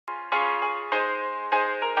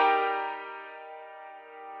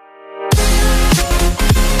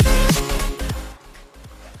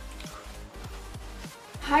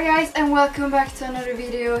Hi guys and welcome back to another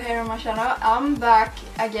video here on my channel. I'm back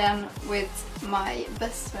again with my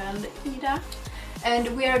best friend Ida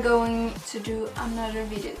and we are going to do another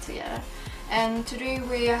video together. And today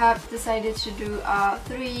we have decided to do a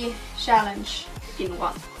 3 challenge in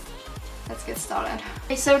one. Let's get started.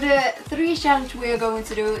 Okay, so the 3 challenge we are going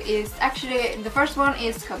to do is actually, the first one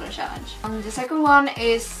is cotton challenge. And the second one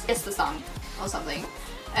is guess the song or something.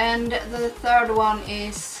 And the third one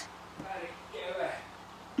is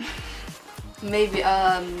maybe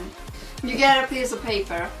you get a piece of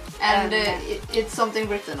paper and it's something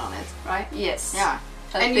written on it, right? Yes. Yeah.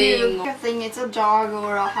 And you think it's a dog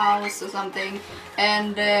or a house or something,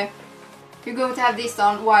 and you're going to have this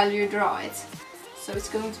on while you draw it. So it's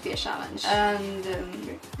going to be a challenge. And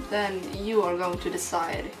then you are going to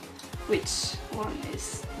decide which one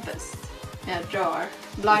is best. Yeah, drawer.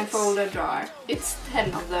 Blindfolded drawer. It's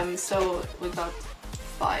 10 of them, so we got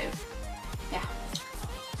 5. Yeah.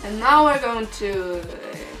 And now we're going to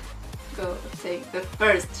go take the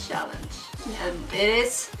first challenge. Yeah. And it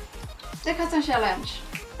is the cotton challenge.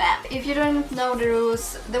 Bam. If you don't know the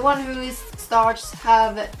rules, the one who starts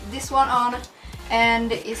have this one on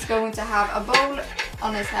and is going to have a bowl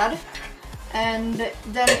on his head, and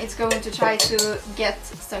then it's going to try to get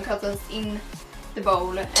some cottons in the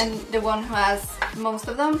bowl, and the one who has most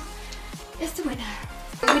of them is the winner.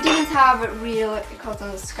 We didn't have real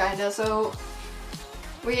cottons kinda, so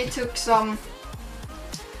we took some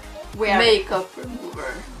weird makeup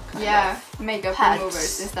remover. Yeah, makeup pads.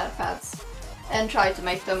 removers instead of pads, and try to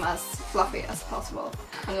make them as fluffy as possible.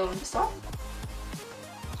 I'm going to start.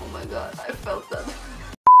 Oh my god, I felt that.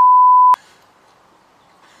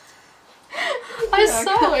 I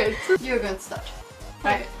saw it! You're going to start.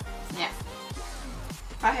 Right? Yeah.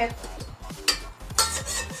 Right here.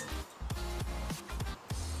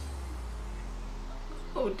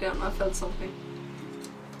 Oh damn, I felt something.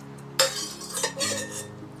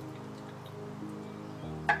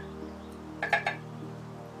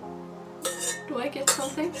 Do I get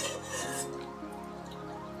something? 3.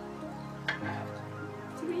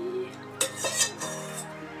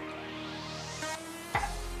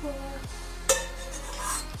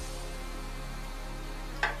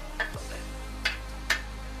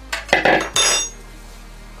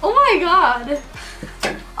 Oh my god!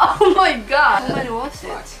 Oh my god! How many was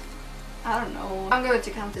it? I don't know. I'm going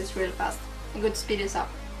to count this real fast. I'm going to speed this up.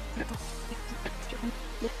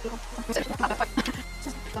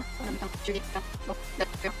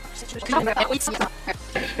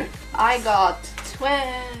 I got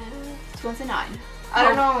 29. I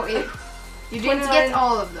don't know if you didn't get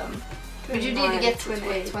all of them, but you did get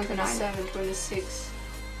 28, 29, 27, 26,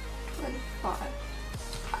 25.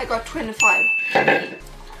 I got 25.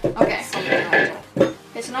 Okay. Something like that.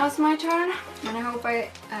 Okay, so now it's my turn, and I hope I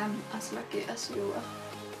am as lucky as you are.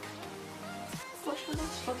 What should I?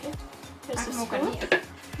 Okay. There's a I'm spoon. open here.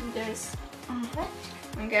 There's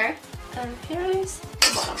Okay. and here is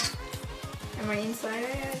the bottom. Am I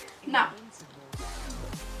inside? Now.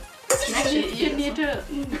 Actually, You need to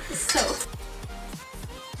sew.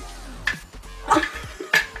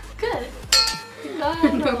 Good.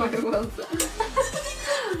 Nobody wants that.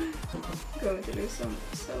 Going to do some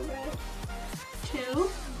so bad. 2.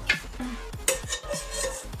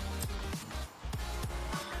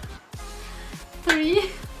 3.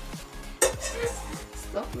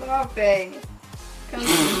 Stop laughing. Come on.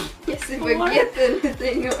 Yes, if we get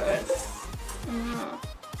anything or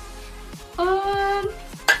And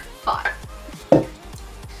 5.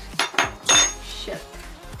 shit.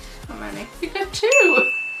 How many? You got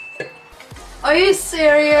 2. Are you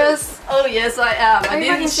serious? Oh yes, I am. Are I you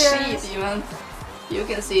didn't fucking cheat serious? even. You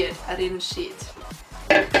can see it. I didn't cheat.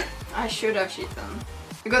 I should have cheated.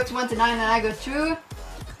 You got 29 and I got 2?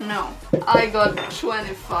 No. I got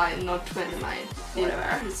 25, not 29.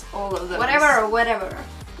 Whatever. It's all of them. Whatever or whatever.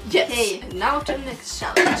 Yes. Okay. And now to the next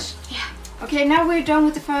challenge. Yeah. Okay, now we're done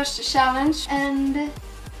with the first challenge, and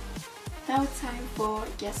now it's time for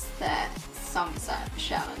guess the song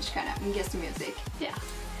challenge, kind of, and guess the music. Yeah.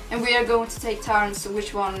 And we are going to take turns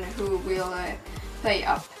which one who will play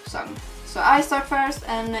up song. So I start first,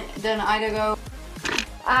 and then Ida go.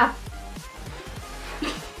 Ah.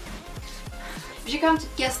 If you can't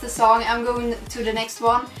guess the song, I'm going to the next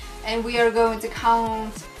one, and we are going to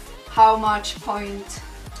count how much point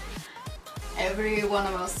every one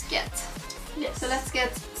of us get. Yes. So let's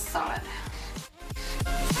get started.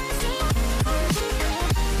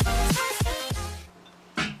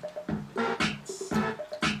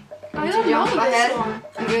 I don't know Jump this ahead. one.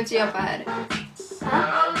 I'm going to jump ahead.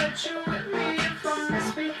 Huh?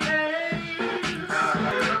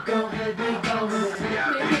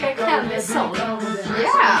 Maybe I can this song.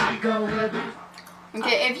 Yeah. Yeah.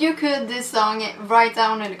 Okay, if you could this song, write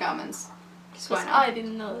down in the comments. Because I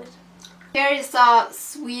didn't know it. Here is a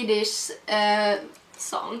Swedish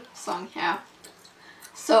Song. yeah.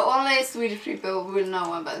 So only Swedish people will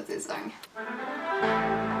know about this song.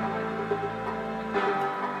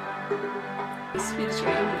 Swedish or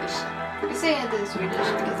English? We say it in Swedish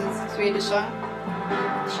because it's a Swedish song.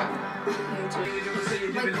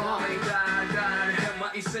 My God.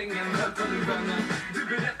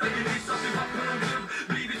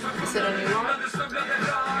 Is it a new one?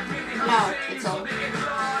 No, it's all.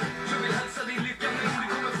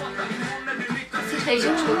 Take it to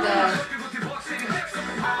the...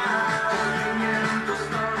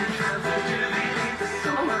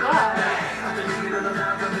 Oh my God.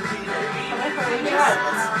 Have I heard of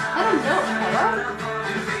this? I don't know. Have I?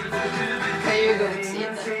 Okay, you go and see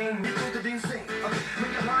it then.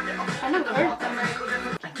 I never heard them.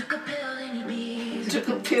 Took a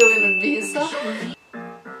pill in Ibiza.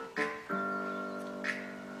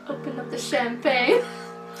 Open up the champagne.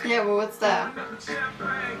 Yeah, but what's that?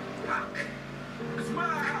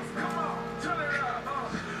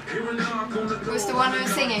 Who's the one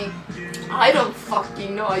who's singing? I don't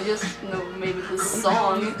fucking know. I just know maybe the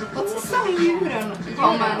song. What's the song you don't?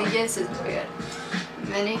 How many guesses do we get?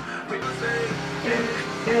 Many.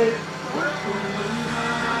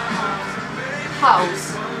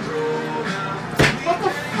 House. What the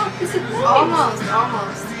fuck is it named? Almost.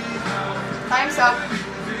 Time's up.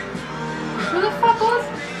 Who the fuck was?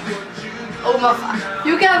 Oh my fuck.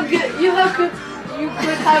 You could have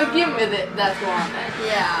given me that one.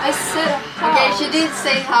 Yeah. I said house. Okay, she did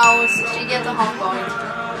say house. She gets a half point.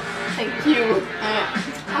 Thank you.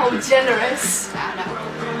 How generous. I know.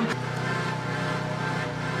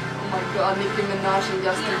 Oh my God, Nicki Minaj and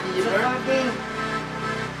Justin Bieber.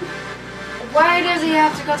 Why does he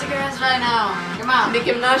have to cut the grass right now? Come on.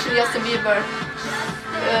 Nicki Minaj and Justin Bieber.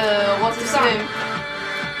 What's his name?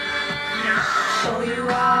 Show you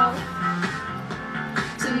out.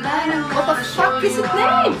 Tonight I'm What the fuck is it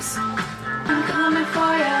named? I'm coming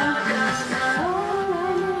for you.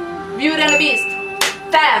 Beauty and the Beast.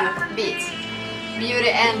 Damn! Beat. Beauty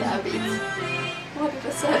and a beat. What did I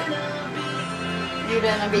say? Beauty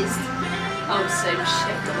and a beast. Oh, same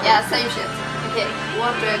shit. Yeah, same shit. Okay.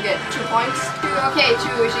 What do I get? 2 points? 2. Okay,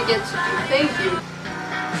 2. She gets 2. Thank you.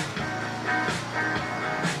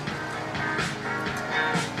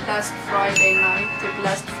 Last Friday night,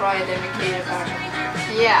 last Friday, Michaela version.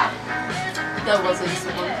 Yeah. That was a easy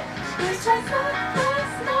one.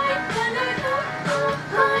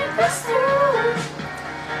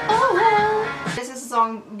 This is a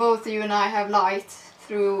song both you and I have liked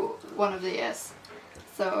through one of the years.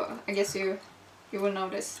 So I guess you will know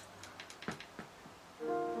this.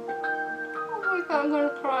 Oh my God, I'm gonna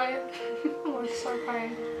cry. I'm gonna start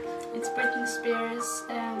crying. It's Britney Spears.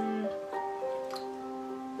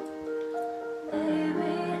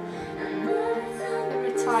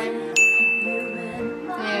 Every time.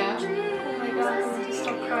 Yeah. Oh my God, I'm gonna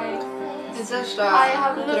stop crying. It's such I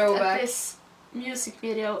have a looked throwback. at this music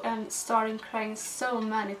video and started crying so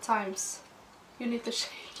many times. You need to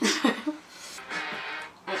change.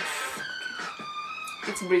 Oh, fuck.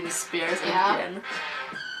 It's Britney Spears Yeah. again.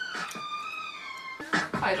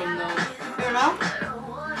 I don't know. You know?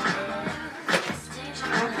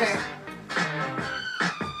 Okay.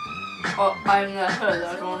 Oh, I've never heard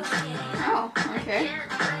that one. Oh, okay.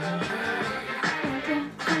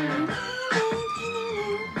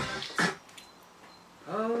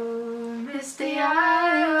 It's the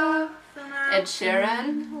eye of Ed Sheeran,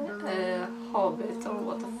 Hobbit or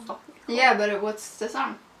what the fuck? Yeah, but what's the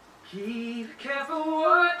song?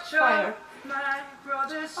 Fire.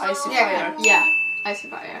 Icy Fire. Yeah. Icy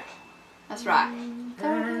Fire. That's right.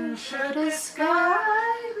 And should the sky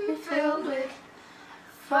be filled with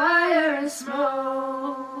fire and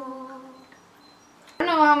smoke? I don't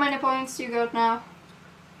know how many points you got now.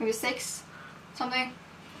 Maybe 6? Something?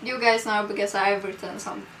 You guys know because I've written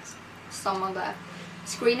some on the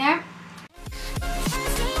screen here.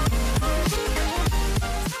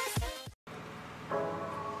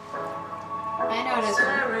 I know this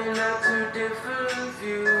one.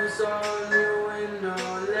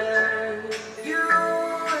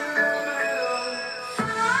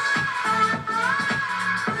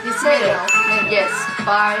 You say it? Yes,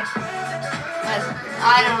 bye. I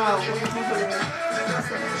don't know.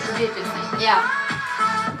 Yeah.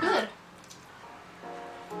 Good.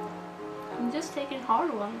 I'm just taking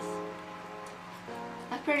hard ones.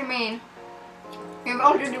 That's pretty mean. We've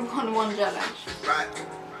already won one challenge. Right.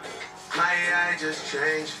 My AI just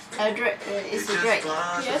changed. Is it Drake?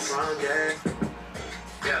 Yes.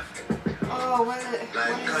 Yeah. Oh, what is it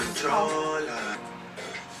called?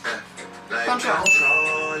 Like Control.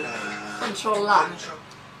 Controller.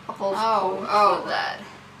 Oh, that.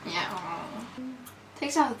 Yeah.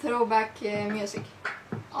 Take some throwback music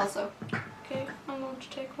also. Okay, I'm going to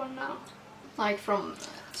take one now. Like from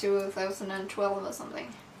 2012 or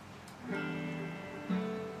something.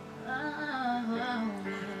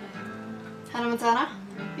 Hannah Montana?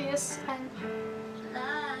 Yes, and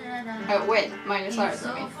Oh wait, Miley Cyrus, I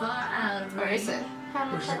mean. Where is it?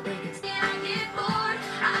 Hannah Montana.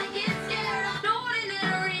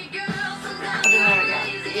 Ordinary Girl.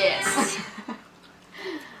 Yes.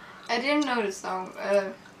 I didn't know the song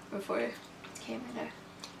before it came in there.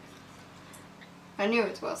 I knew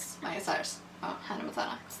it was Miley Cyrus. Oh, Hannah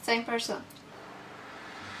Montana. Same person.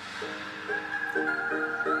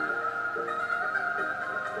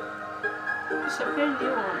 It's a pretty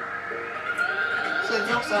new one. So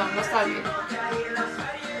it's also nostalgic.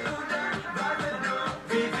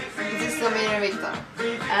 This is Samir and Victor.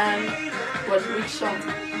 And which song?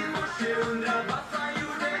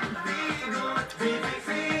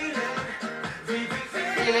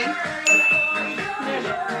 Feeling?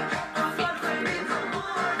 Nearly.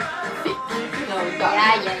 No,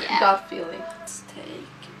 Yeah. gut feeling. Let's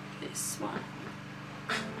take this one.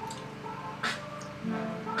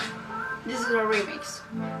 This is a remix.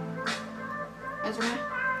 Isn't it?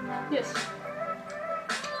 Yes.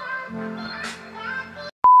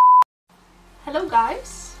 Hello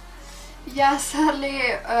guys. Yeah, sadly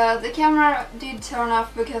the camera did turn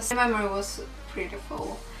off because the memory was pretty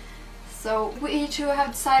full. So we two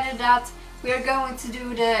have decided that we are going to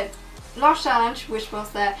do the last challenge, which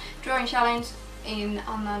was the drawing challenge, in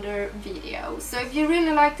another video. So if you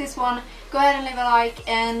really like this one, go ahead and leave a like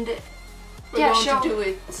and We're going to do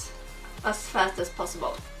it as fast as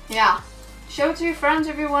possible. Yeah. Show it to your friends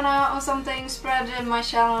if you wanna or something, spread my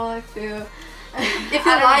channel if you If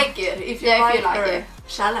you like it, if you like it.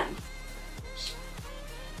 Challenge.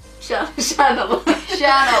 Channel.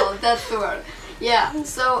 Channel, that's the word. Yeah,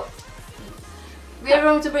 so we are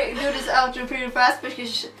going to do this outro pretty fast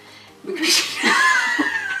because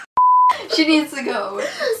she needs to go.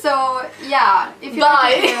 So yeah, if you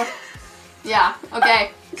like this video, yeah,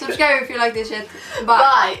 okay. Subscribe if you like this shit.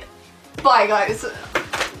 Bye. Bye guys.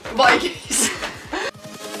 Bye guys.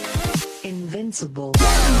 Invincible.